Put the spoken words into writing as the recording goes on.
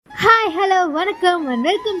Hi hello வணக்கம் and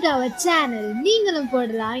welcome to our channel. நீங்களும்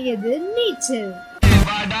போடலாம் எது நீச்சல்.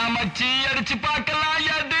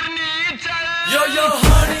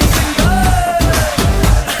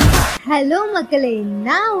 ஹலோ மக்களே,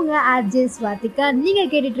 நான் உங்க ஆர்ஜே ஸ்வாதிகா. நீங்க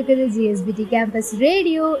கேட்டுட்டு இருக்கிறது ஜிஎஸ்பிடி கேம்பஸ்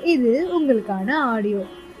ரேடியோ. இது உங்களுக்கான ஆடியோ.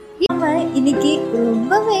 நம்ம இன்னைக்கு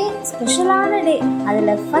ரொம்பவே ஸ்பெஷலான டே.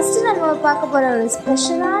 அதில் ஃபர்ஸ்ட் நம்ம பார்க்க போற ஒரு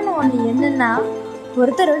ஸ்பெஷலான ஒன்று என்னன்னா,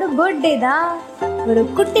 ஒருத்தரோட பர்த்டே தான். ஒரு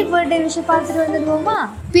குட்டி பர்த்டே விஷயம் பார்த்துட்டு வந்துடுவோமா?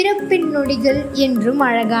 பிறப்பின் நொடிகள் என்றும்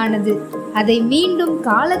அழகானது, அதை மீண்டும்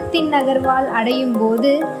காலத்தின் நகர்வால் அடையும்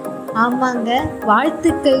போது ஆமாங்க,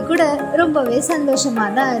 வாழ்த்துக்கள் கூட ரொம்பவே சந்தோஷமா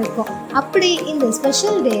தான் இருக்கும். அப்படி இந்த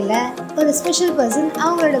ஸ்பெஷல் டேல ஒரு ஸ்பெஷல் பர்சன்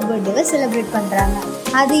அவங்களோட பர்த்டேவை செலிப்ரேட் பண்றாங்க.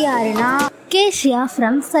 அது யாருன்னா கேஷியா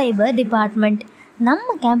ஃப்ரம் சைபர் டிபார்ட்மெண்ட்.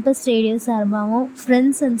 நம்ம கேம்பஸ் ரேடியோ சார்பாகவும்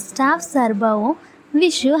ஃப்ரெண்ட்ஸ் அண்ட் ஸ்டாஃப் சார்பாகவும்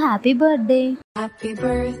wish you happy birthday. Happy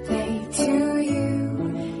birthday to you.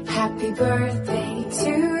 Happy birthday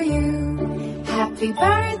to you. Happy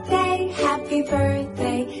birthday, happy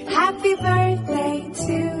birthday, happy birthday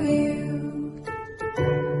to you.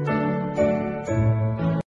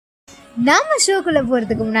 நம்ம ஷோக்குள்ள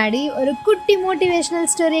போறதுக்கு முன்னாடி ஒரு குட்டி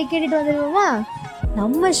மோட்டிவேஷனல் ஸ்டோரியை கேட்டுட்டு வந்துடுவோமா?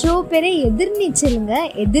 நம்ம ஷோ பேரே எதிர்நீச்சலுங்க.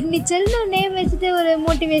 எதிர்நீச்சல்னு நேம் வச்சுட்டு ஒரு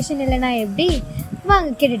மோட்டிவேஷன் இல்லைன்னா எப்படி? வாங்க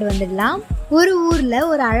கேட்டுட்டு வந்துடலாம். ஒரு ஊர்ல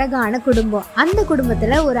ஒரு அழகான குடும்பம். அந்த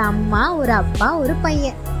குடும்பத்துல ஒரு அம்மா, ஒரு அப்பா, ஒரு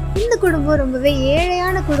பையன். இந்த குடும்பம் ரொம்பவே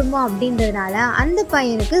ஏழையான குடும்பம் அப்படின்றதுனால அந்த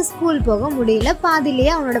பையனுக்கு ஸ்கூல் போக முடியல.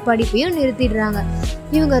 பாதிலேயே அவனோட படிப்பையும் நிறுத்திடுறாங்க.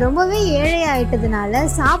 இவங்க ரொம்பவே ஏழை ஆயிட்டதுனால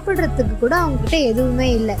சாப்பிட்றதுக்கு கூட அவங்ககிட்ட எதுவுமே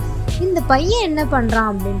இல்லை. இந்த பையன் என்ன பண்றான்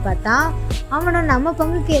அப்படின்னு பார்த்தா, அவனை நம்ம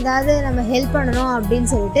பங்குக்கு ஏதாவது நம்ம ஹெல்ப் பண்ணணும் அப்படின்னு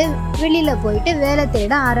சொல்லிட்டு வெளியில போயிட்டு வேலை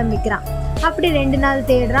தேட ஆரம்பிக்கிறான். அப்படி 2 நாள்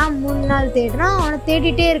தேடுறான், 3 நாள் தேடுறான். அவனை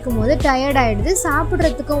தேடிட்டே இருக்கும்போது டயர்ட் ஆயிடுது.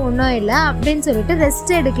 சாப்பிட்றதுக்கும் ஒன்றும் இல்லை அப்படின்னு சொல்லிட்டு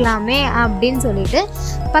ரெஸ்ட் எடுக்கலாமே அப்படின்னு சொல்லிட்டு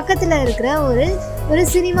பக்கத்துல இருக்கிற ஒரு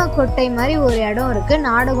சினிமா கொட்டை மாதிரி ஒரு இடம் இருக்கு,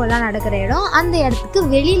 நாடகம்லாம் நடக்கிற இடம். அந்த இடத்துக்கு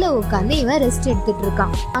வெளியில உட்காந்து இவன் ரெஸ்ட் எடுத்துட்டு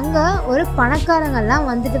இருக்கான். அங்க ஒரு பணக்காரங்கெல்லாம்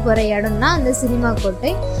வந்துட்டு போற இடம் தான் அந்த சினிமா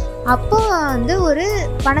கொட்டை. அப்போ ஒரு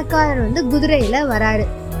பணக்காரர் குதிரையில வராரு.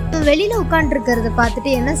 வெளியில உட்காந்து இருக்கிறத பார்த்துட்டு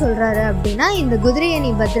என்ன சொல்றாரு அப்படின்னா, இந்த குதிரையை நீ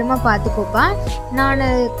பத்திரமா பார்த்துக்கோப்பா, நான்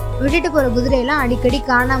விட்டுட்டு போற குதிரையெல்லாம் அடிக்கடி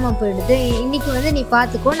காணாம போயிடுது, இன்னைக்கு நீ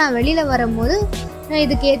பார்த்துக்கோ, நான் வெளியில வரும்போது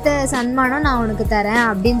இதுக்கு ஏற்ற சன்மானம் நான் உனக்கு தரேன்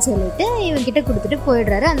அப்படின்னு சொல்லிட்டு இவன்கிட்ட கொடுத்துட்டு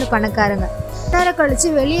போயிடுறாரு அந்த பணக்காரங்க. நேரம் கழிச்சு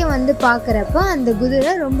வெளியே பார்க்குறப்ப அந்த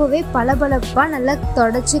குதிரை ரொம்பவே பளபளப்பா நல்லா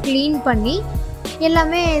தொடச்சி க்ளீன் பண்ணி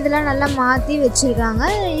எல்லாமே இதெல்லாம் நல்லா மாற்றி வச்சுருக்காங்க.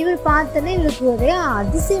 இவர் பார்த்தோன்னே இவருக்கு ஒரே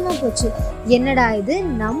அதிசயமாக போச்சு. என்னடா இது,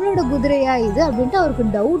 நம்மளோட குதிரையா இது அப்படின்ட்டு அவருக்கு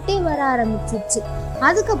டவுட்டே வர ஆரம்பிச்சிருச்சு.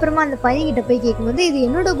 அதுக்கப்புறமா அந்த பையன்கிட்ட போய் கேட்கும்போது, இது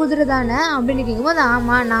என்னோட குதிரை தானே அப்படின்னு கேட்கும்போது,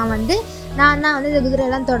 ஆமாம், நான் தான் இந்த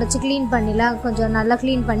குதிரையெல்லாம் தொடச்சி க்ளீன் பண்ணிலாம் கொஞ்சம் நல்லா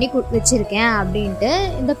க்ளீன் பண்ணி வச்சுருக்கேன் அப்படின்ட்டு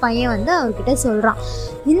இந்த பையன் அவர்கிட்ட சொல்கிறான்.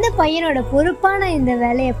 இந்த பையனோட பொறுப்பான இந்த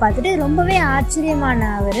வேலையை பார்த்துட்டு ரொம்பவே ஆச்சரியமான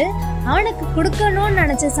அவர் அவனுக்கு கொடுக்கணும்னு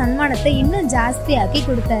நினச்ச சன்மானத்தை இன்னும் ஜாஸ்தியாக்கி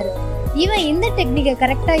கொடுத்தாரு. இவன் இந்த டெக்னிக்கை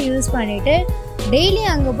கரெக்டாக யூஸ் பண்ணிட்டு டெய்லி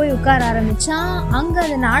அங்கே போய் உட்கார ஆரம்பிச்சான். அங்கே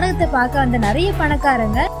அந்த நாடகத்தை பார்க்க வந்த நிறைய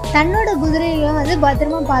பணக்காரங்க தன்னோட குதிரையை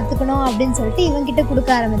பத்திரமா பார்த்துக்கணும் அப்படின்னு சொல்லிட்டு இவன்கிட்ட கொடுக்க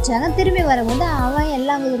ஆரம்பிச்சாங்க. திரும்பி வரும்போது அவன்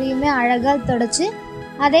எல்லா குதிரையுமே அழகாக தொடச்சி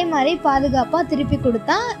அதே மாதிரி பாதுகாப்பாக திருப்பி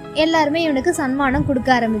கொடுத்தா எல்லாருமே இவனுக்கு சன்மானம் கொடுக்க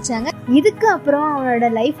ஆரம்பிச்சாங்க. இதுக்கு அப்புறம் அவனோட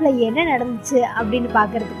லைஃப்ல என்ன நடந்துச்சு அப்படின்னு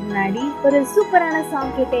பார்க்கறதுக்கு முன்னாடி ஒரு சூப்பரான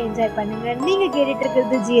சாங் கேட்டு என்ஜாய் பண்ணுங்க. நீங்க கேட்டுட்டு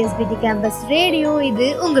இருக்கிறது ஜிஎஸ்பிடி கேம்பஸ் ரேடியோ. இது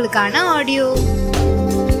உங்களுக்கான ஆடியோ.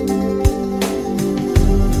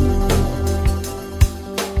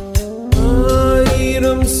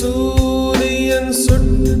 சூரியன்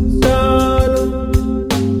சுட்டாலும்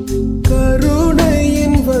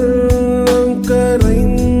கருணையின் வண்ணம்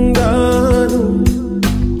கரைந்தாலும்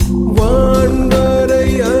வான்வரை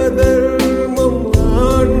அதர்மம்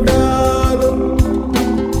ஆண்டாலும்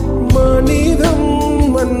மனிதம்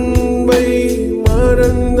அன்பை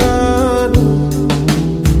மறந்தாலும்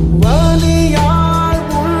வலியால்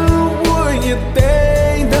உயிர்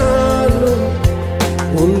தேய்ந்தாலும்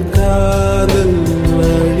உன் காதல்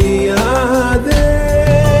அழியா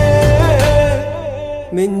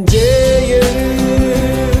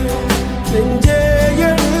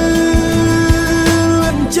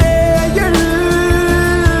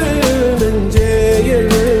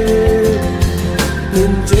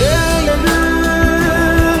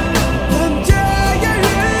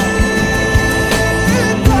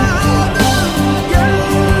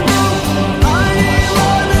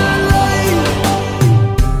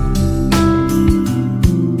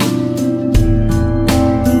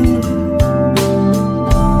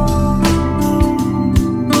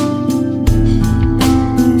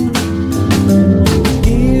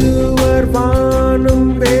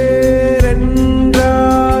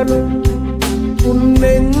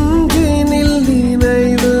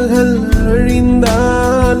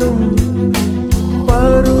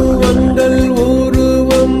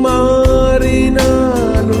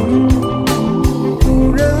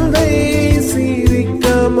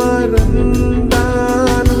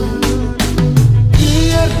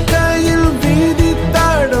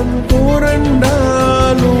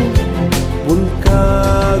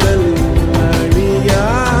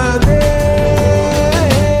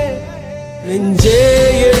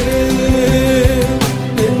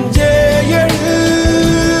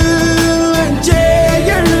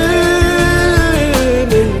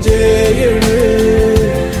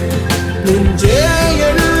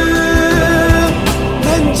நெஞ்சேயழு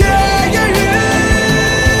நெஞ்சேயழு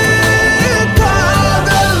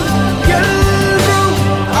காதல் என்றும்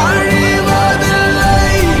அழிவதில்லை.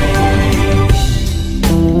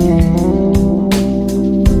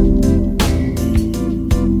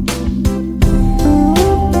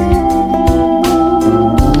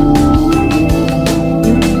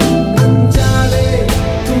 அஞ்சாதே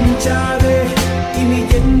துஞ்சாதே இனி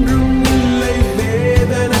என்றும் இல்லை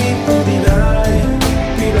வேதனை புதிதாய்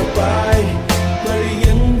பிறப்பாய் வழி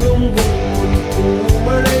எங்கும் உன்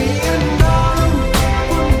பூமழை என்றாலும்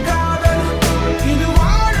உன் காதல் இது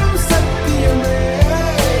வாழும் சத்தியமே.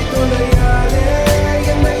 தொலையாதே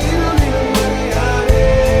என்னை இருளிலும் மறையாதே.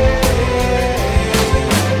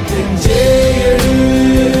 நெஞ்சே எழு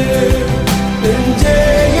நெஞ்சே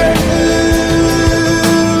எழு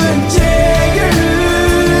நெஞ்சே எழு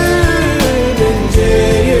நெஞ்சே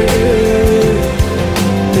எழு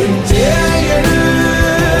நெஞ்சே எழு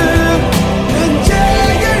நெஞ்சே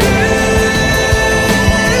எழு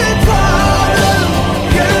காதல்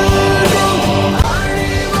என்றும்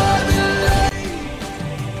அழிவதில்லை.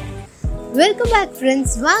 Welcome back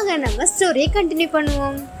friends. வாங்க நம்ம ஸ்டோரியை கண்டினியூ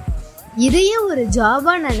பண்ணுவோம். இதையே ஒரு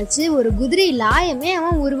ஜாபா நினச்சி ஒரு குதிரை லாயமே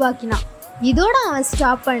அவன் உருவாக்கினான். இதோட அவன்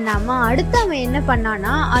ஸ்டாப் பண்ணாம அடுத்து அவன் என்ன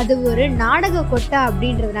பண்ணான்னா, அது ஒரு நாடக கொட்டை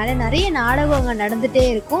அப்படின்றதுனால நிறைய நாடகம் அங்கே நடந்துகிட்டே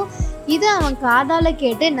இருக்கும். இதை அவன் காதால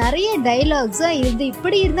கேட்டு நிறைய டைலாக்ஸாக இருந்து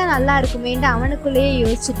இப்படி இருந்தால் நல்லா இருக்குமேன்ட்டு அவனுக்குள்ளேயே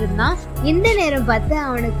யோசிச்சுட்டு இருந்தான். இந்த நேரம் பார்த்து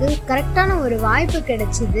அவனுக்கு கரெக்டான ஒரு வாய்ப்பு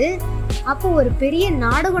கிடைச்சிது. அப்போ ஒரு பெரிய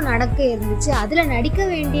நாடகம் நடக்க இருந்துச்சு. அதில் நடிக்க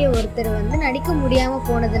வேண்டிய ஒருத்தர் நடிக்க முடியாமல்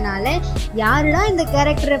போனதுனால யாருடா இந்த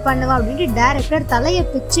கேரக்டரை பண்ணுவா அப்படின்ட்டு டைரக்டர் தலையை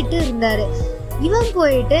பிச்சுட்டு இருந்தார். இவன்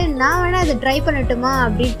போயிட்டு நான் வேணா அதை ட்ரை பண்ணட்டுமா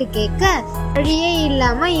அப்படின்ட்டு கேட்க வழியே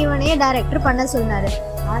இல்லாமல் இவனையே டைரக்டர் பண்ண சொன்னார்.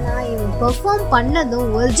 ஆனால் இவன் பெர்ஃபார்ம் பண்ணதும்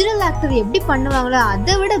ஒரிஜினல் ஆக்டர் எப்படி பண்ணுவாங்களோ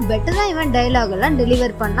அதை விட பெட்டராக இவன் டைலாக் எல்லாம்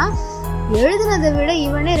டெலிவர் பண்ணான். எழுதுனதை விட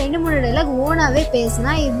இவனே 2-3 டைலாக் ஓனாவே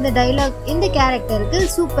பேசினா இந்த கேரக்டருக்கு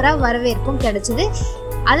சூப்பராக வரவேற்பும் கிடைச்சிது.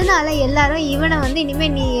 அதனால எல்லாரும் இவனை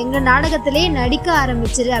இனிமேல் நீ எங்கள் நாடகத்திலேயே நடிக்க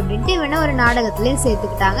ஆரம்பிச்சிரு அப்படின்ட்டு இவனை ஒரு நாடகத்திலேயும்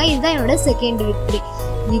சேர்த்துக்கிட்டாங்க. இதுதான் என்னோட செகண்ட் விக்டரி.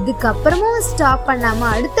 இதுக்கப்புறமும் ஸ்டாப்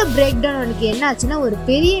பண்ணாமல் அடுத்த பிரேக் டவுன் அவனுக்கு என்ன ஆச்சுன்னா, ஒரு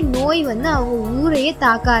பெரிய நோய் அவங்க ஊரையே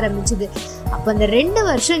தாக்க ஆரம்பிச்சுது. அப்போ அந்த 2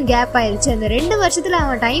 வருஷம் கேப் ஆயிடுச்சு. அந்த 2 வருஷத்தில்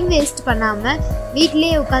அவன் டைம் வேஸ்ட் பண்ணாமல்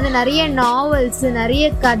வீட்லேயே உட்காந்து நிறைய நாவல்ஸ், நிறைய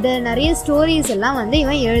கதை, நிறைய ஸ்டோரிஸ் எல்லாம்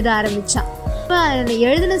இவன் எழுத ஆரம்பித்தான். இப்போ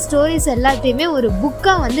எழுதின ஸ்டோரிஸ் எல்லாத்தையுமே ஒரு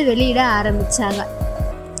புக்காக வெளியிட ஆரம்பித்தாங்க.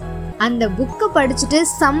 அந்த புக்கை படிச்சுட்டு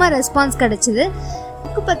செம்ம ரெஸ்பான்ஸ் கிடச்சிது.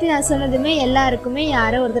 புக்கு பற்றி நான் சொன்னதுமே எல்லாருக்குமே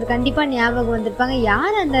யாரோ ஒருத்தர் கண்டிப்பாக ஞாபகம் வந்திருப்பாங்க.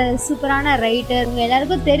 யார் அந்த சூப்பரான ரைட்டர்? உங்கள்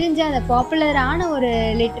எல்லாருக்கும் தெரிஞ்ச அந்த பாப்புலரான ஒரு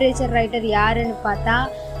லிட்ரேச்சர் ரைட்டர் யாருன்னு பார்த்தா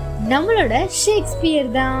நம்மளோட ஷேக்ஸ்பியர்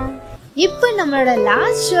தான். இப்போ நம்மளோட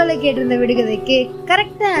லாஸ்ட் ஷோவில் கேட்டிருந்த விடுகதைக்கு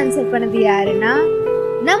கரெக்டாக ஆன்சர் பண்ணது யாருன்னா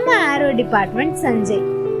நம்ம ஆரோ டிபார்ட்மெண்ட் சஞ்சய்.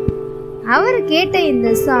 அவர் கேட்ட இந்த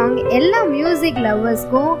சாங் எல்லா மியூசிக்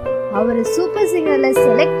லவ்வர்ஸ்க்கும் அவர் சூப்பர் சிங்கரில்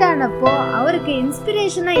செலக்ட் ஆனப்போ அவருக்கு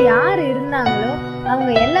இன்ஸ்பிரேஷனாக யார் இருந்தாங்களோ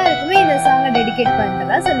அவங்க எல்லாருக்குமே இந்த சாங்கை டெடிகேட்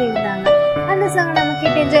பண்ணுறதா சொல்லியிருந்தாங்க. அந்த சாங்கை நம்ம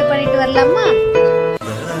கிட்ட என்ஜாய் பண்ணிட்டு வரலாமா?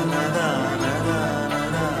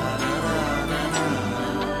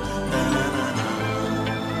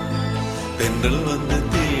 தென்றல்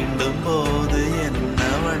தீண்டும் போது என்ன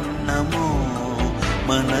வண்ணமோ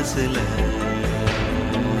மனசுல,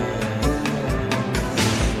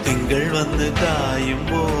 திங்கள் காயும்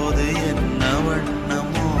போது என்ன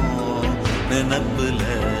வண்ணமோ நினப்புல,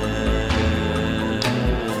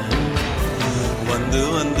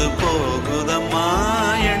 வந்து போகுதம்மா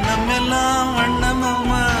எண்ணம் எல்லாம்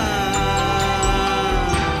வண்ணமம்மா,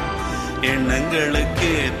 எண்ணங்களுக்கு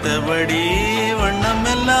ஏத்தபடி வண்ணம்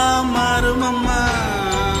எல்லாம் மாறுமம்மா,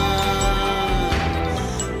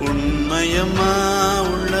 உண்மையம்மா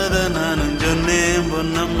உள்ளத நானும் சொன்னேன்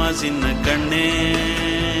பொன்னம்மா சின்ன கண்ணே,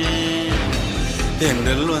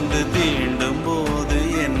 தென்றல் தீண்டும் போது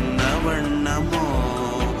என்ன வண்ணமோ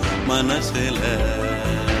மனசுல,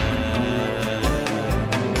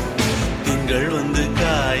 திங்கள்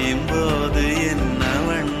காயும் போது என்ன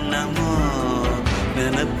வண்ணமோ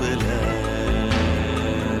நினப்புல.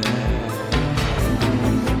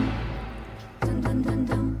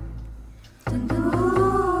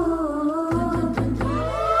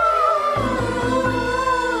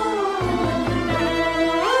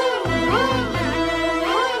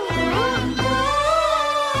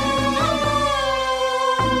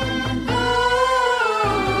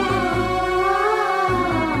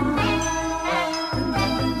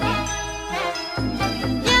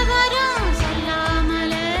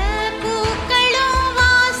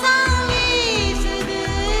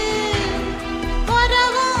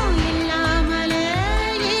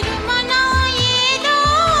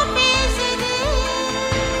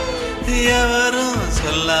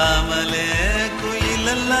 சொல்லாமலே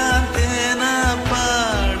குயிலெல்லாம் தேனா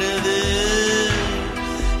பாடுது,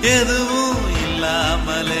 எதுவும்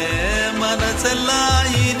இல்லாமலே மனசெல்லாம்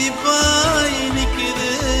இனிப்பா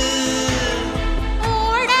இனிக்குது.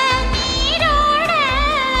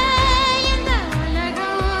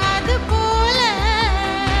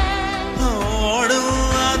 ஓடும்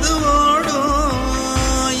அது ஓடும்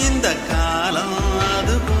இந்த காலம்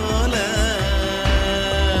அது போல.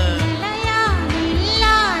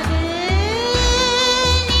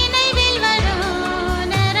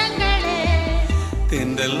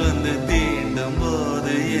 தென்றல் வந்து தீண்டும்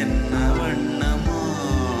போது என்ன வண்ணமோ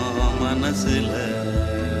மனசுல.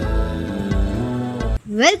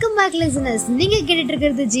 வெல்கம் பேக் லிசனர்ஸ், நீங்க கேட்டுட்டு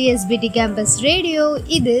இருக்கிறது GSBT கேம்பஸ் ரேடியோ.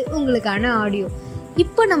 இது உங்களுக்கான ஆடியோ.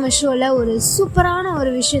 இப்போ நம்ம ஷோல ஒரு சூப்பரான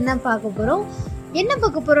ஒரு விஷயம் தான் பார்க்க போறோம். என்ன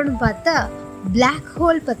பார்க்க போறோம்னு பார்த்தா பிளாக்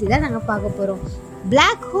ஹோல் பத்தி தான் நாங்கள் பார்க்க போறோம்.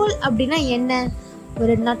 பிளாக் ஹோல் அப்படின்னா என்ன?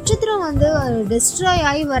 ஒரு நட்சத்திரம் வந்து டிஸ்ட்ராய்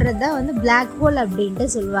ஆகி வர்றதா வந்து பிளாக் ஹோல் அப்படின்ட்டு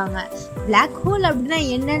சொல்லுவாங்க. பிளாக் ஹோல் அப்படின்னா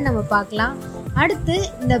என்னன்னு நம்ம பார்க்கலாம். அடுத்து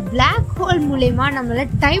இந்த பிளாக் ஹோல் மூலமா நம்மளால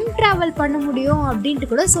டைம் டிராவல் பண்ண முடியும் அப்படின்ட்டு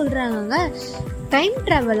கூட சொல்றாங்க. டைம்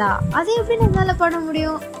டிராவலா? அதை எப்படி நம்மளால பண்ண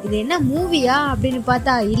முடியும்? இது என்ன மூவியா அப்படின்னு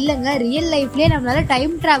பார்த்தா இல்லைங்க, ரியல் லைஃப்லயே நம்மளால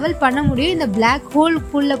டைம் டிராவல் பண்ண முடியும் இந்த பிளாக்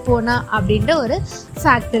ஹோல்குள்ள போனா அப்படின்ற ஒரு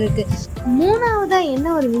ஃபேக்ட் இருக்கு. மூணாவதா என்ன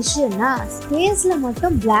ஒரு விஷயம்னா, ஸ்பேஸ்ல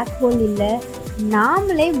மட்டும் பிளாக் ஹோல் இல்லை,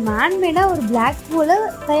 நாமளே மேன்மேடா ஒரு பிளாக் ஹோலை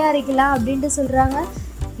தயாரிக்கலாம் அப்படின்ட்டு சொல்றாங்க.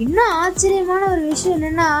 இன்னும் ஆச்சரியமான ஒரு விஷயம்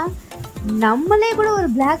என்னன்னா, நம்மளே கூட ஒரு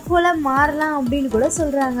பிளாக் ஹோலா மாறலாம் அப்படின்னு கூட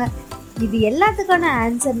சொல்றாங்க. இது எல்லாத்துக்கான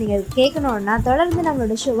ஆன்சர் நீங்க கேட்கணும்னா தொடர்ந்து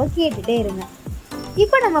நம்மளோட ஷோவை கேட்டுட்டே இருங்க.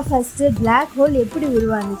 இப்போ நம்ம ஃபர்ஸ்ட் பிளாக் ஹோல் எப்படி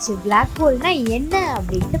உருவானுச்சு, பிளாக் ஹோல்னா என்ன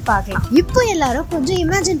அப்படின்ட்டு பார்க்கலாம். இப்போ எல்லாரும் கொஞ்சம்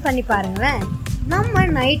இமேஜின் பண்ணி பாருங்களேன். நம்ம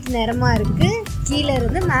நைட் நேரமா இருக்கு, கீழே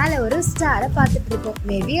இருந்து மேலே ஒரு ஸ்டாரை பார்த்துட்டு இருக்கோம்.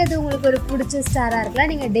 மேபி அது உங்களுக்கு ஒரு பிடிச்ச ஸ்டாரா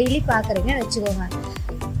இருக்கலாம், நீங்க டெய்லி பாக்குறீங்கன்னு வச்சுக்கோங்க.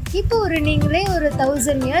 இப்போ நீங்களே ஒரு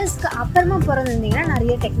 1000 இயர்ஸ்க்கு அப்புறமா பிறந்திருந்தீங்கன்னா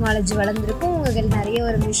நிறைய டெக்னாலஜி வளர்ந்துருக்கும், உங்களுக்கு நிறைய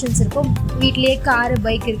ஒரு மிஷின்ஸ் இருக்கும், வீட்லேயே காரு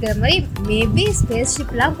பைக் இருக்கிற மாதிரி மேபி ஸ்பேஸ்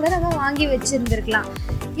ஷிப்லாம் கூட நம்ம வாங்கி வச்சுருந்துருக்கலாம்.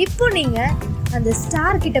 இப்போ நீங்கள் அந்த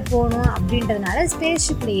ஸ்டார் கிட்ட போகணும் அப்படின்றதுனால ஸ்பேஸ்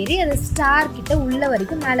ஷிப்பில் ஏறி அந்த ஸ்டார் கிட்ட உள்ள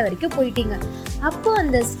வரைக்கும் மேலே வரைக்கும் போயிட்டீங்க. அப்போ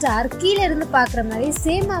அந்த ஸ்டார் கீழே இருந்து பார்க்குற மாதிரி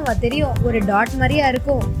சேமாவா தெரியும்? ஒரு டாட் மாதிரியா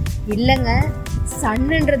இருக்கும்? இல்லைங்க,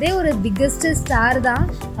 சன்னுன்றதே ஒரு பிக்கஸ்ட் ஸ்டார் தான்.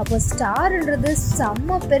 அப்போ ஸ்டார்ன்றது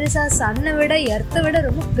செம்ம பெருசா, சன்னை விட எர்த்தை விட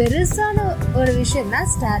ரொம்ப பெருசான ஒரு விஷயம் தான்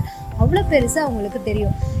ஸ்டார். அவ்வளோ பெருசா உங்களுக்கு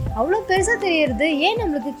தெரியும். அவ்வளோ பெருசா தெரியறது ஏன்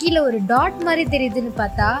நம்மளுக்கு கீழே ஒரு டாட் மாதிரி தெரியுதுன்னு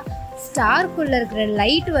பார்த்தா, ஸ்டார்க்குள்ள இருக்கிற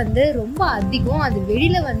லைட் வந்து ரொம்ப அதிகம், அது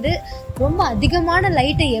வெளியில வந்து ரொம்ப அதிகமான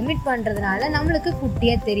லைட்டை எமிட் பண்றதுனால நம்மளுக்கு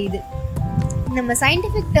குட்டியா தெரியுது. நம்ம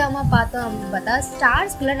சயின்டிஃபிக் டேர்மா பார்த்தோம் அப்படின்னு பார்த்தா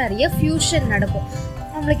ஸ்டார்ஸ்குள்ள நிறைய ஃபியூஷன் நடக்கும்.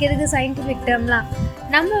 நம்மளுக்கு எதுக்கு சயின்டிஃபிக் டேர்ம்லாம்,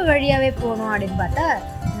 நம்ம வழியாவே போகணும் அப்படின்னு பார்த்தா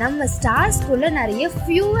நம்ம ஸ்டார்ஸ்குள்ள நிறைய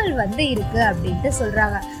ஃபியூவல் வந்து இருக்கு அப்படின்ட்டு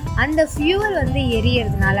சொல்றாங்க. அந்த ஃபியூவல் வந்து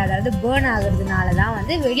எரியறதுனால, அதாவது பேர்ன் ஆகுறதுனால தான்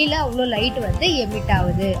வந்து வெளியில அவ்வளோ லைட் வந்து எமிட்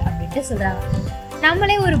ஆகுது அப்படின்ட்டு சொல்றாங்க.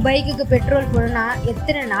 நம்மளே ஒரு பைக்குக்கு பெட்ரோல் போடணும்னா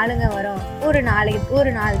எத்தனை நாளுங்க வரும்?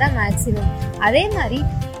 ஒரு நாள் தான் மேக்சிமம். அதே மாதிரி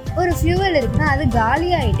ஒரு ஃபியூவல் இருக்குன்னா அது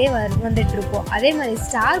காலியாயிட்டே வந்துட்டு இருக்கும். அதே மாதிரி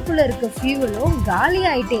ஸ்டார்க்குள்ள இருக்க ஃபியூவலும்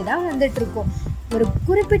காலியாயிட்டே தான் வந்துட்டு இருக்கும். ஒரு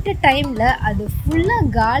குறிப்பிட்ட டைம்ல அது ஃபுல்லா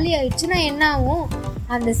காலி ஆயிடுச்சுன்னா என்ன ஆகும்?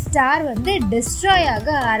 அந்த ஸ்டார் வந்து டிஸ்ட்ராய்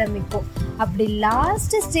ஆக ஆரம்பிக்கும். அப்படி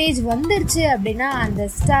லாஸ்ட் ஸ்டேஜ் வந்துருச்சு அப்படின்னா அந்த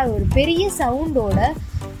ஸ்டார் ஒரு பெரிய சவுண்டோட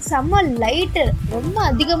செம்ம லைட்டு, ரொம்ப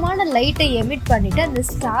அதிகமான லைட்டை எமிட் பண்ணிட்டு அந்த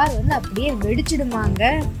ஸ்டார் வந்து அப்படியே வெடிச்சிடுமாங்க.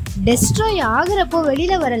 டெஸ்ட்ராய் ஆகுறப்போ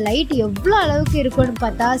வெளியில வர லைட் எவ்வளோ அளவுக்கு இருக்கும்னு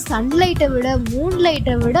பார்த்தா சன்லைட்டை விட மூன்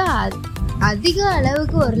லைட்டை விட அதிக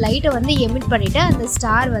அளவுக்கு ஒரு லைட்டை வந்து எமிட் பண்ணிட்டு அந்த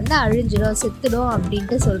ஸ்டார் வந்து அழிஞ்சிடும், செத்துடும்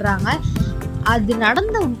அப்படின்ட்டு சொல்றாங்க. அது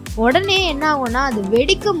நடந்த உடனே என்ன ஆகும்னா, அது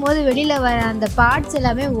வெடிக்கும் போது வெளியில வர அந்த பார்ட்ஸ்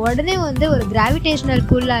எல்லாமே உடனே வந்து ஒரு கிராவிடேஷனல்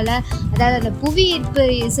புல்லால, அதாவது அந்த புவியீர்ப்பு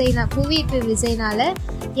விசைனால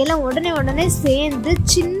எல்லாம் உடனே சேர்ந்து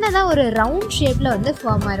சின்னதாக ஒரு ரவுண்ட் ஷேப்பில் வந்து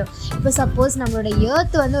ஃபார்ம் ஆயிரும். இப்போ சப்போஸ் நம்மளோட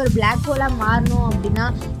எர்த் வந்து ஒரு பிளாக் ஹோலாக மாறணும் அப்படின்னா,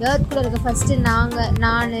 எர்த்குள்ளே இருக்க ஃபஸ்ட்டு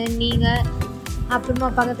நான் நீங்கள் அப்புறமா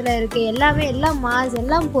பக்கத்தில் இருக்க எல்லா மாஸ்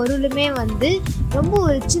பொருளுமே வந்து ரொம்ப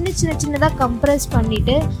ஒரு சின்னதாக கம்ப்ரஸ்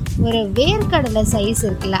பண்ணிவிட்டு ஒரு வேர்க்கடலை சைஸ்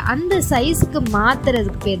இருக்குல்ல, அந்த சைஸுக்கு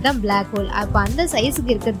மாற்றுறதுக்கு பேர் தான் பிளாக் ஹோல். அப்போ அந்த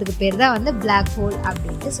சைஸுக்கு இருக்கிறதுக்கு பேர் தான் வந்து பிளாக் ஹோல்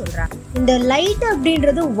அப்படின்ட்டு சொல்கிறாங்க. இந்த லைட்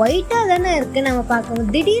அப்படின்றது ஒயிட்டாக தானே இருக்குது நம்ம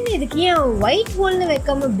பார்க்கணும். திடீர்னு இதுக்கு ஏன் ஒயிட் ஹோல்னு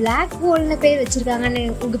வைக்காம பிளாக் ஹோல்னு பேர் வச்சுருக்காங்கன்னு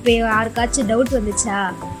உங்களுக்கு யாருக்காச்சும் டவுட் வந்துச்சா?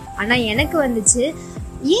 ஆனால் எனக்கு வந்துச்சு.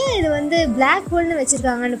 ஏன் இது வந்து பிளாக் ஹோல்னு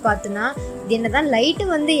வச்சுருக்காங்கன்னு பார்த்தோன்னா, இது என்னதான் லைட்டு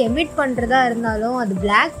வந்து எமிட் பண்ணுறதா இருந்தாலும் அது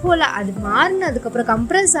பிளாக் ஹோல் அது மாறினதுக்கப்புறம்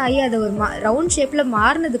கம்ப்ரஸ் ஆகி அது ஒரு ரவுண்ட் ஷேப்பில்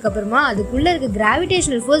மாறினதுக்கப்புறமா அதுக்குள்ளே இருக்க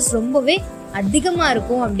கிராவிடேஷனல் ஃபோர்ஸ் ரொம்பவே அதிகமாக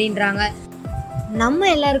இருக்கும் அப்படின்றாங்க. நம்ம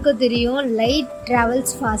எல்லாருக்கும் தெரியும் லைட்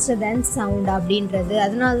ட்ராவல்ஸ் ஃபாஸ்டர் தேன் சவுண்ட் அப்படின்றது.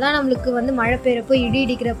 அதனால தான் நம்மளுக்கு வந்து மழை பெய்யறப்போ இடி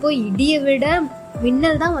இடிக்கிறப்போ இடியை விட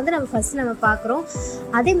மின்னல் தான் வந்து நம்ம ஃபஸ்ட் நம்ம பார்க்குறோம்.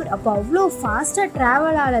 அதே மாதிரி அப்போ அவ்வளோ ஃபாஸ்ட்டாக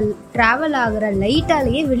ட்ராவல் ஆகிற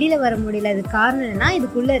லைட்டாலேயே வெளியில் வர முடியல. அது காரணம் என்னன்னா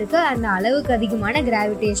இதுக்குள்ளே இருக்க அந்த அளவுக்கு அதிகமான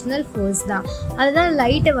கிராவிடேஷனல் ஃபோர்ஸ் தான். அதுதான்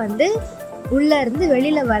லைட்டை வந்து உள்ளே இருந்து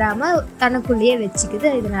வெளியில் வராமல் தனக்குள்ளேயே வச்சுக்குது.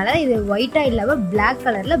 இதனால இது ஒயிட்டாக இல்லாமல் பிளாக்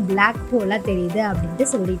கலரில் பிளாக் ஹோலாக தெரியுது அப்படின்ட்டு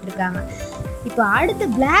சொல்லிட்டு இருக்காங்க. இப்போ அடுத்து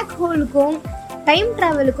பிளாக் ஹோலுக்கும் டைம்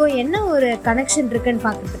ட்ராவலுக்கும் என்ன ஒரு கனெக்ஷன் இருக்குன்னு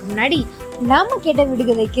பார்க்கறதுக்கு முன்னாடி நாம கேட்ட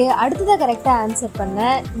விடுகதைக்கு அடுத்ததாக கரெக்டாக ஆன்சர் பண்ண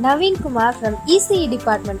நவீன்குமார் ஃப்ரம் இசிஇ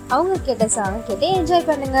டிபார்ட்மெண்ட் அவங்க கேட்ட சாங் கேட்டு என்ஜாய்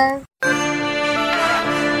பண்ணுங்க.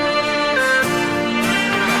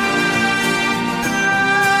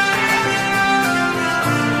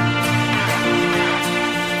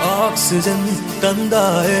 ஆக்சிஜன்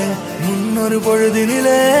தந்தாயே முன்னொரு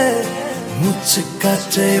பொழுதினிலே மூச்சு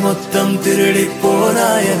காற்றை மொத்தம் திருடி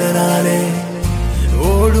போனாயதனாலே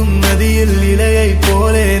ஓடும் நதியில் இலையை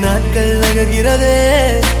போலே நாட்கள் நகர்கிறதே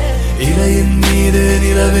இலையின் மீது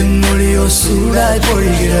நிலவின் மொழியோ சூடாய்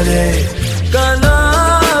பொழிகிறதே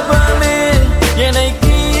கலாபமே என்னை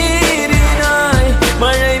கீறினாய்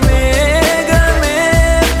மழை மேகமே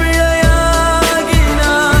பிழையாகினாய்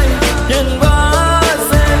என்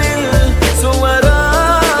வாசலில்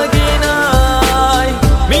சுவராகினாய்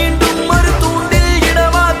மீண்டும் ஒரு தூண்டில்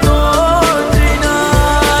இடமா தோன்றினாய்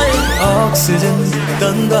ஆக்சிஜன்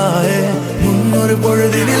தந்தாயே முன்னொரு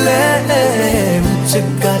பொழுதினிலே மூச்சு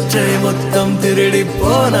காற்றை மொத்தம் திருடி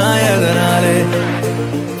போனாயதனாலே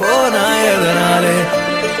போனாயதனாலே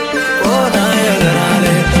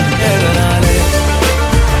போனாயதனாலே எதனாலே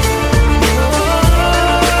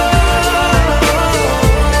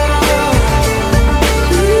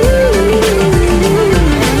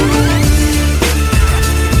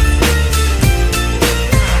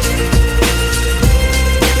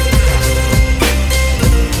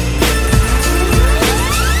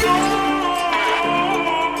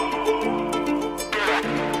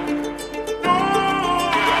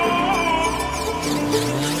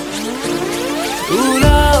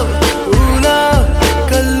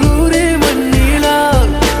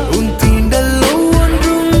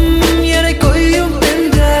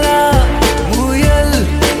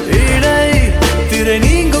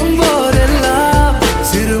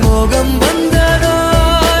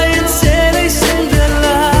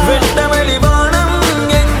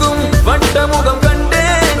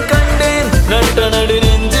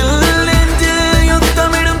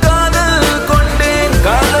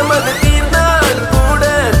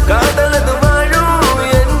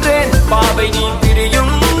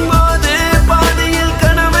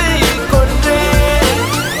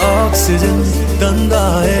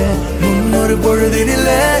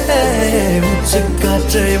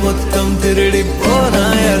காற்றை மொத்தம் திருடி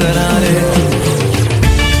போனாயதனாலே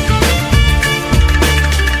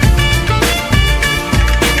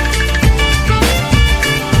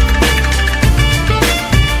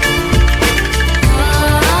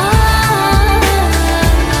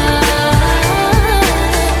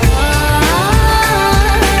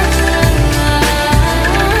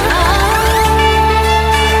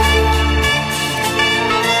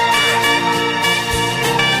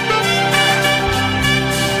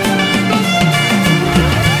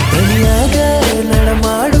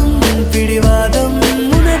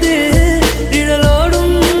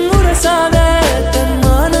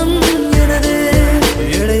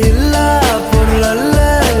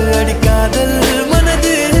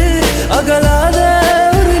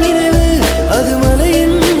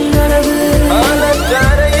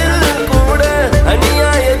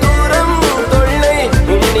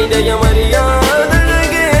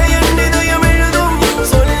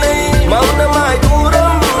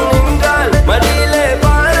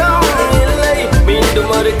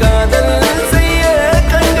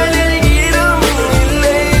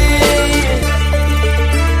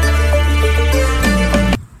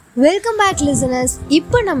வெல்கம் பேக் லிசனர்ஸ்.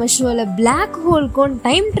 இப்போ நம்ம ஷோவில் பிளாக் ஹோலுக்கும்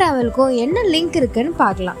டைம் ட்ராவலுக்கும் என்ன லிங்க் இருக்குன்னு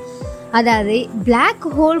பார்க்கலாம். அதாவது பிளாக்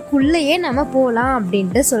ஹோல்குள்ளேயே நம்ம போகலாம்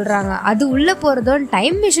அப்படின்ட்டு சொல்கிறாங்க. அது உள்ளே போகிறதும்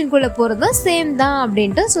டைம் மிஷின்குள்ளே போகிறதும் சேம் தான்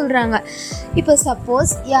அப்படின்ட்டு சொல்கிறாங்க. இப்போ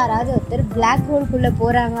சப்போஸ் யாராவது ஒருத்தர் பிளாக் ஹோல்குள்ளே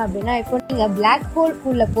போகிறாங்க அப்படின்னா, இப்போ நீங்கள் பிளாக்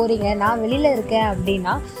ஹோல்குள்ளே போகிறீங்க, நான் வெளியில் இருக்கேன்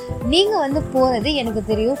அப்படின்னா, நீங்கள் வந்து போகிறது எனக்கு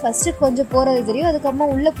தெரியும், ஃபஸ்ட்டு கொஞ்சம் போகிறது தெரியும், அதுக்கப்புறமா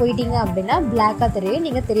உள்ளே போயிட்டீங்க அப்படின்னா பிளாக்காக தெரியும்,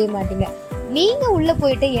 நீங்கள் தெரிய மாட்டீங்க. நீங்கள் உள்ளே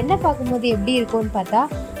போயிட்டு என்ன பார்க்கும்போது எப்படி இருக்கும்னு பார்த்தா,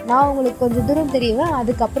 நான் உங்களுக்கு கொஞ்சம் தூரம் தெரியுவேன்,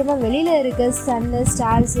 அதுக்கப்புறமா வெளியில் இருக்க சன்னு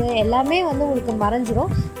ஸ்டார்ஸு எல்லாமே வந்து உங்களுக்கு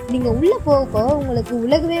மறைஞ்சிரும். நீங்கள் உள்ளே போக உங்களுக்கு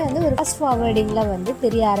உலகமே வந்து ஒரு ஃபாஸ்ட் ஃபார்வர்டிங்கில் வந்து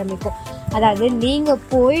தெரிய ஆரம்பிக்கும். அதாவது நீங்கள்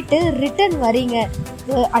போயிட்டு ரிட்டன் வரீங்க,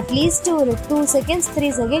 அட்லீஸ்ட் ஒரு 2 seconds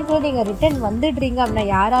 3 seconds நீங்கள் ரிட்டன் வந்துடுறீங்க அப்படின்னா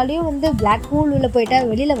யாராலையும் வந்து பிளாக் ஹோல் உள்ள போயிட்டா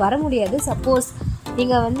வெளியில் வர முடியாது. சப்போஸ்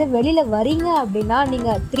நீங்கள் வந்து வெளியில் வரீங்க அப்படின்னா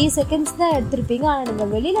நீங்கள் 3 seconds தான் எடுத்திருப்பீங்க. ஆனால்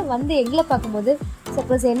நீங்கள் வெளியில் வந்து எங்களை பார்க்கும்போது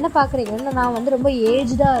சப்போஸ் என்ன பார்க்குறீங்கன்னா நான் வந்து ரொம்ப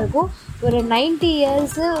ஏஜ்டாக இருக்கும், ஒரு 90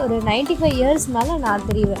 years ஒரு 95 years மேலே நான்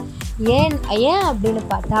தெரிவேன். ஏன் அப்படின்னு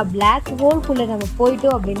பார்த்தா பிளாக் ஹோல்குள்ளே நம்ம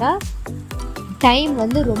போயிட்டோம் அப்படின்னா டைம்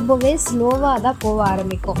வந்து ரொம்பவே ஸ்லோவாக தான் போக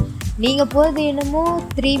ஆரம்பிக்கும். நீங்கள் போகிறது என்னமோ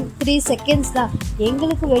 3 seconds தான்,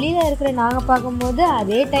 எங்களுக்கு வெளியில் இருக்கிற நாங்கள் பார்க்கும்போது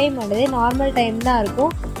அதே டைம் அதே நார்மல் டைம் தான்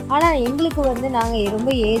இருக்கும். ஆனால் எங்களுக்கு வந்து நாங்கள் ரொம்ப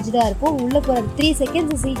ஏஜ்டாக இருப்போம். உள்ளே போகிற 3 seconds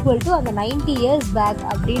இஸ் ஈக்குவல் டு அந்த 90 years பேக்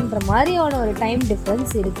அப்படின்ற மாதிரியான ஒரு டைம்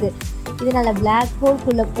டிஃப்ரென்ஸ் இருக்குது. இதனால் பிளாக்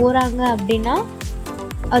ஹோல்குள்ளே போகிறாங்க அப்படின்னா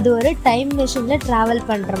அது ஒரு டைம் மிஷினில் ட்ராவல்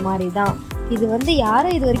பண்ணுற மாதிரி தான். இது வந்து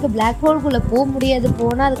யாரும் இது வரைக்கும் பிளாக் ஹோல்குள்ளே போக முடியாது,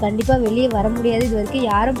 போனால் அது கண்டிப்பாக வெளியே வர முடியாது. இது வரைக்கும்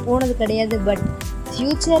யாரும் போனது கிடையாது. பட்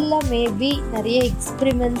ஃப்யூச்சரில் மேபி நிறைய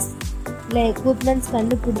எக்ஸ்பிரிமெண்ட்ஸ் இல்லை எக்யூப்மெண்ட்ஸ்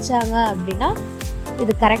கண்டுபிடிச்சாங்க அப்படின்னா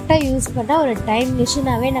இது கரெக்டாக யூஸ் பண்ணால் ஒரு டைம்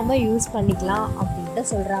மிஷினாகவே நம்ம யூஸ் பண்ணிக்கலாம் அப்படின்ட்டு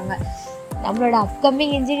சொல்கிறாங்க. நம்மளோட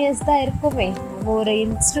அப்கமிங் இன்ஜினியர்ஸ் தான் இருக்குமே, நம்ம ஒரு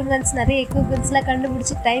இன்ஸ்ட்ருமெண்ட்ஸ் நிறைய எக்யூப்மெண்ட்ஸ்லாம்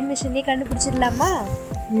கண்டுபிடிச்சி டைம் மிஷினே கண்டுபிடிச்சிடலாமா?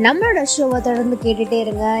 நம்மளோட ஷோவை தொடர்ந்து கேட்டுட்டே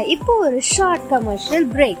இருங்க. இப்போ ஒரு ஷார்ட் கமர்ஷியல்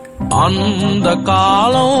பிரேக். அந்த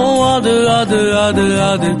காலம் அது அது அது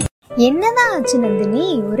அது என்னதான் ஆச்சு நந்தினி,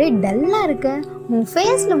 ஒரே டல்லா இருக்க? உன்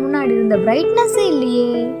ஃபேஸ்ல முன்னாடி இருந்த பிரைட்னஸே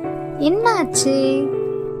இல்லையே, என்ன ஆச்சு?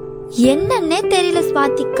 என்னன்னே தெரியல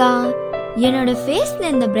ஸ்வாதிகா, என்னோட ஃபேஸ்ல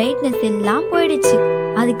இந்த பிரைட்னஸ் எல்லாம் போயிடுச்சு.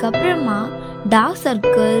 அதுக்கப்புறமா dark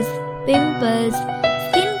circles, pimples,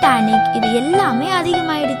 skin tonic இது எல்லாமே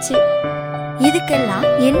அதிகமாயிடுச்சு. இதுக்கெல்லாம்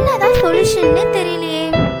என்னதான் சொல்யூஷன்னே தெரியலையே.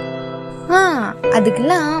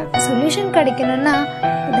 அதுக்கெல்லாம் சொல்யூஷன் கிடைக்கணும்னா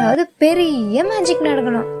ஏதாவது பெரிய மேஜிக்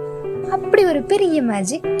நடக்கணும். அப்படி ஒரு பெரிய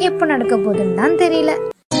மேஜிக் எப்போ நடக்க போகுதுன்னு தான் தெரியல.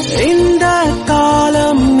 இந்த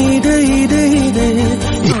காலம் இது இது இது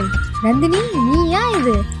நந்தினி, நீயா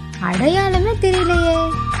இது? அடையாளமே தெரியலையே.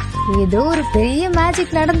 ஏதோ ஒரு பெரிய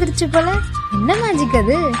மேஜிக் நடந்துருச்சு போல. என்ன மேஜிக்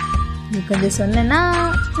அது? நீ கொஞ்சம் சொன்னா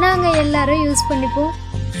நாங்க எல்லாரும் யூஸ் பண்ணிப்போம்.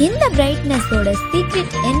 இந்த பிரைட்னஸோட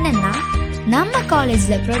சீக்ரெட் என்னன்னா நம்ம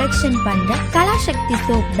காலேஜ்ல ப்ரொடக்ஷன் பண்ற கலாசக்தி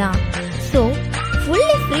சோப் தான். So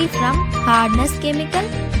fully free from hardness chemical,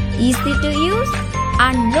 easy to use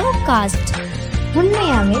and low cost.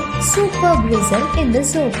 உண்மையாவே சூப்பர் ரிசல்ட் இந்த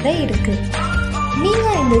சோப்ல இருக்கு. நீங்க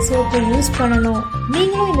இந்த சோப்பை யூஸ் பண்ணணும்,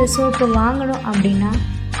 நீங்களும் இந்த சோப்பை வாங்கணும் அப்படின்னா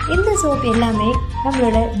இந்த சோப் எல்லாமே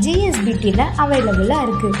நம்மளோட GSBTல அவைலபிளாக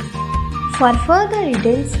இருக்குது. ஃபார் ஃபர்தர்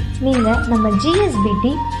டீட்டெயில்ஸ் நீங்கள் நம்ம GSBT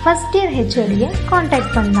ஃபர்ஸ்ட் இயர் HODயை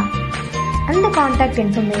காண்டாக்ட் பண்ணலாம். அந்த காண்டாக்ட்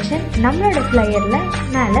இன்ஃபர்மேஷன் நம்மளோட ஃப்ளையரில்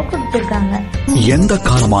மேலே கொடுத்துருக்காங்க. எந்த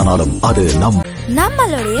காலமானாலும் அது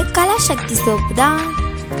நம்மளுடைய கலாசக்தி சோப்பு தான்.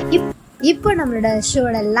 இப்போ நம்மளோட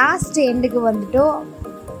ஷோட லாஸ்ட் எண்டுக்கு வந்துட்டோம்.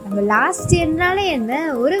 நம்ம லாஸ்ட் எண்ட்னாலே என்ன,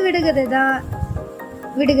 ஒரு விடுகதை தான்.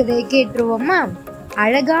 விடுகதையை கேட்டுருவோமா?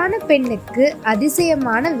 அழகான பெண்ணுக்கு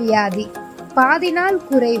அதிசயமான வியாதி, பாதி நாள்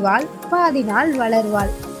குறைவாள் பாதி நாள்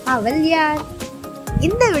வளர்வாள், அவள் யார்?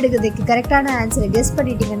 இந்த விடுகதைக்கு கரெக்டான ஆன்சரை கெஸ்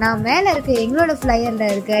பண்ணிட்டீங்கன்னா மேலே இருக்க எங்களோட ஃப்ளையரில்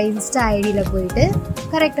இருக்க இன்ஸ்டா ஐடியில் போயிட்டு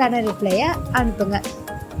கரெக்டான ரிப்ளையை அனுப்புங்க.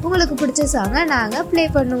 உங்களுக்கு பிடிச்ச சாங்கை நாங்கள் ப்ளே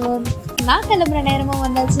பண்ணுவோம். நான் கிளம்புற நேரமும்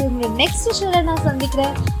வந்தாச்சு. உங்களை நெக்ஸ்ட் ஷோவில் நான்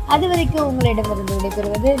சந்திக்கிறேன். அது வரைக்கும் உங்களிடமிருந்து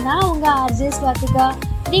விடைபெறுவது நான் உங்கள் RJ ஸ்வாதிகா.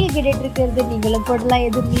 நீங்கள் கேட்டுட்டு இருக்கிறது நீங்களும் போடலாம்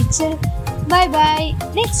எதிர்நீச்சல். Bye bye.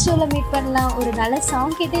 நெக்ஸ்ட் ஷோல மீட் பண்ணலாம். ஒரு நல்ல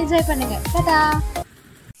சாங் கேட்டு என்ஜாய் பண்ணுங்க. டாடா.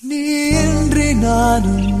 நீ இன்றி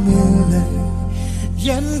நானும் இல்லை,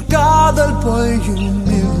 என் காதல் பொய்யும்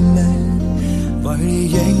இல்லை, வழி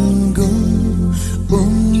எங்கும்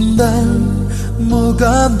உந்தன்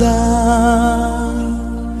முகம்தான்,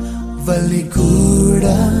 வலி கூட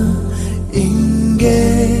இங்கே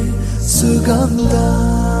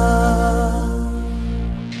சுகம்தான்.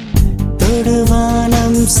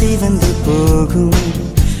 தொடுவானம் சிவந்து போகும்,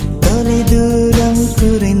 தொலை தூரம்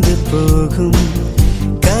குறைந்து போகும்,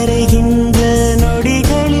 கரைகின்ற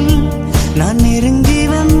நொடிகளில் நான் நெருங்கி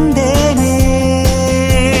வந்தேனே.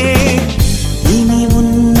 இனி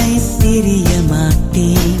உன்னை பிரிய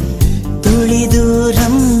மாட்டேன், துளி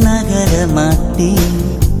தூரம் நகர மாட்டேன்,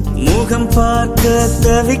 முகம் பார்க்க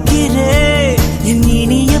தவிக்கிறேன் என்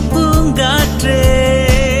இனிய பூங்காற்றே.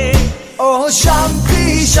 ஓ சாந்தி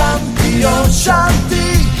சாந்தி ஓ சாந்தி,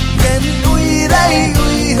 என் உயிரை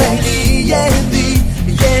உயிரை நீ ஏந்தி,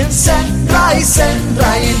 என் சென்றாய்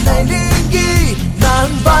சென்றாய் என்னை நீங்கி,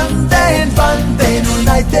 நான் வந்தேன் வந்தேன்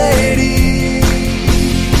உன்னை தேடி.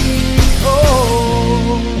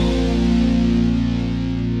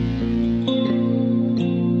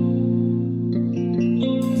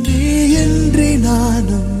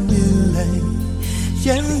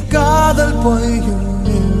 என் காதல் பொய்யும்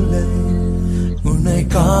இல்லை. உன்னை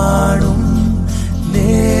காணும்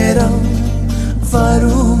நேரம்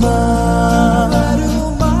வருமா?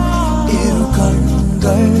 இரு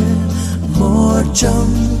கண்கள்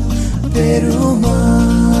மோட்சம் பெருமா?